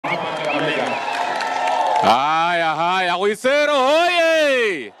Haya, Wisero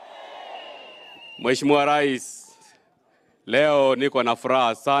hoye! Mheshimiwa Rais, leo niko na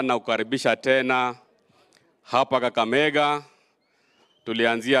furaha sana kukaribisha tena hapa Kakamega.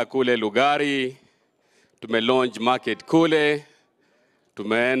 Tulianzia kule Lugari, launch market kule,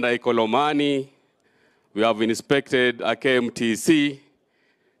 tumeenda Ikolomani, we have inspected a KMTC,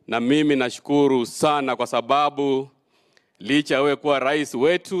 na mimi nashukuru sana kwa sababu licha wewe kuwa rais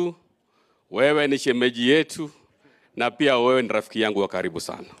wetu, wewe ni shemeji yetu, na pia wewe ni rafiki yangu wa karibu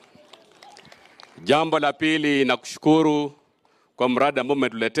sana. Jambo la pili, nakushukuru kwa mradi ambao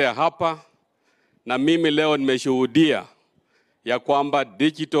umetuletea hapa, na mimi leo nimeshuhudia ya kwamba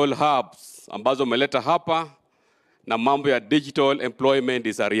digital hubs ambazo umeleta hapa na mambo ya digital employment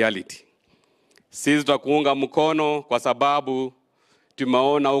is a reality. Sisi tutakuunga mkono kwa sababu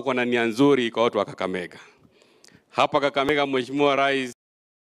tumeona uko na nia nzuri kwa watu wa Kakamega. Hapa Kakamega, Mheshimiwa Rais,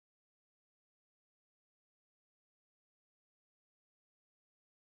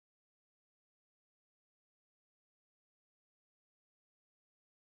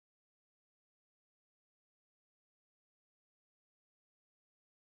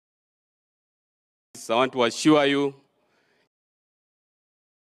 I want to assure you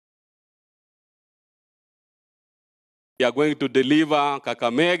we are going to deliver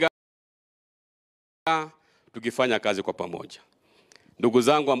Kakamega tukifanya kazi kwa pamoja. Ndugu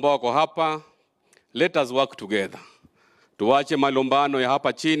zangu ambao wako hapa, let us work together. Tuache malumbano ya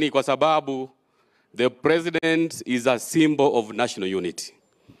hapa chini kwa sababu the president is a symbol of national unity.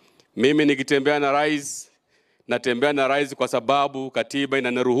 Mimi nikitembea na rais, natembea na rais kwa sababu katiba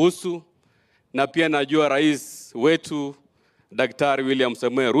inaniruhusu, na pia najua rais wetu Daktari William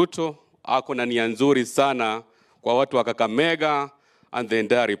Samuel Ruto ako na nia nzuri sana kwa watu wa Kakamega and the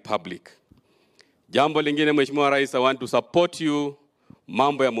entire republic. Jambo lingine, Mheshimiwa Rais, I want to support you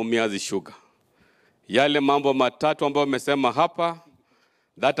mambo ya Mumias Sugar. Yale mambo matatu ambayo umesema hapa,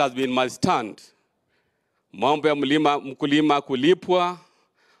 that has been my stand. Mambo ya mkulima kulipwa,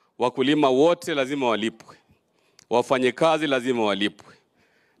 wakulima wote lazima walipwe, wafanyakazi lazima walipwe,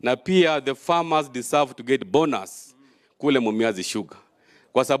 na pia the farmers deserve to get bonus kule Mumias Sugar,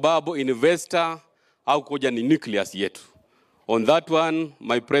 kwa sababu investor au kuja ni nucleus yetu. On that one,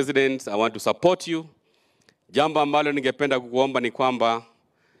 my president, I want to support you. Jambo ambalo ningependa kukuomba ni kwamba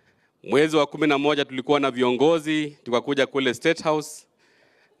mwezi wa 11 tulikuwa na viongozi, tukakuja kule State House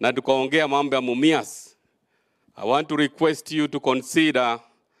na tukaongea mambo ya Mumias. I want to request you to consider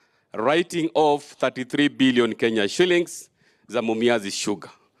writing off 33 billion Kenya shillings za Mumias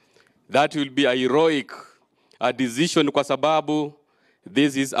Sugar. That will be a heroic decision kwa sababu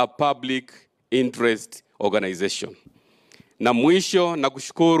this is a public interest organization. Na mwisho na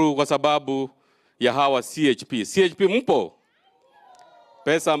kushukuru kwa sababu ya hawa CHP. CHP mpo?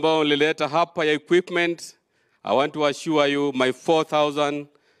 Pesa ambao nilileta hapa ya equipment, I want to assure you my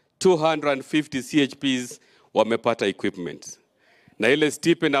 4,250 CHPs wamepata equipment. Na ile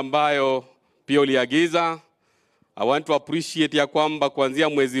stipend ambayo pia uliagiza, I want to appreciate ya kwamba kuanzia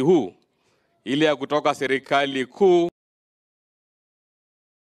mwezi huu, ile ya kutoka serikali kuu,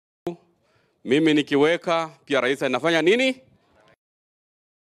 mimi nikiweka, pia rais anafanya nini?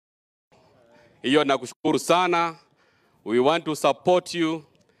 Hiyo nakushukuru sana. We want to support you.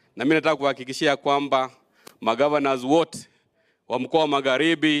 Na mimi nataka kuhakikishia kwamba magovernors wote wa mkoa wa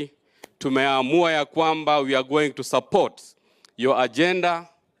Magharibi tumeamua ya kwamba we are going to support your agenda.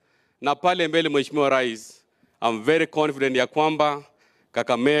 Na pale mbele, Mheshimiwa Rais, I'm very confident ya kwamba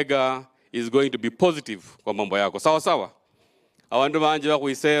Kakamega is going to be positive kwa mambo yako. Sawa sawa. Abantu banje ba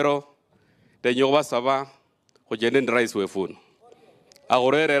kuisero tenyo basaba kujende ndi rais wefunu.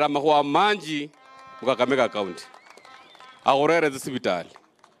 Agorerera mahwa manji mu Kakamega County. Agorerera hospital.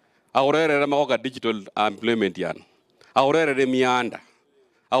 Agorerera mahwa digital employment yana. Agorerera mianda.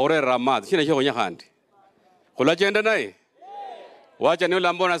 Agorerera mazi. Shina shoko nyahandi. Kula chenda naye. Wacha ni yule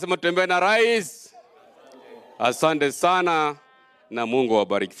ambao anasema tutembee na rais. Asante sana na Mungu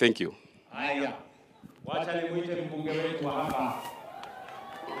awabariki. Thank you. Haya. Wacha nimuite mbunge wetu hapa.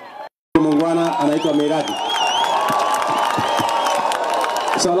 Mungwana anaitwa Miradi.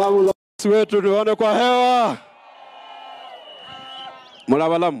 Salamu za wetu tuone kwa hewa.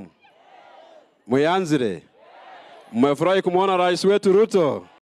 Mulabalamu. Muyanzire. Mmefurahi kumuona rais wetu Ruto.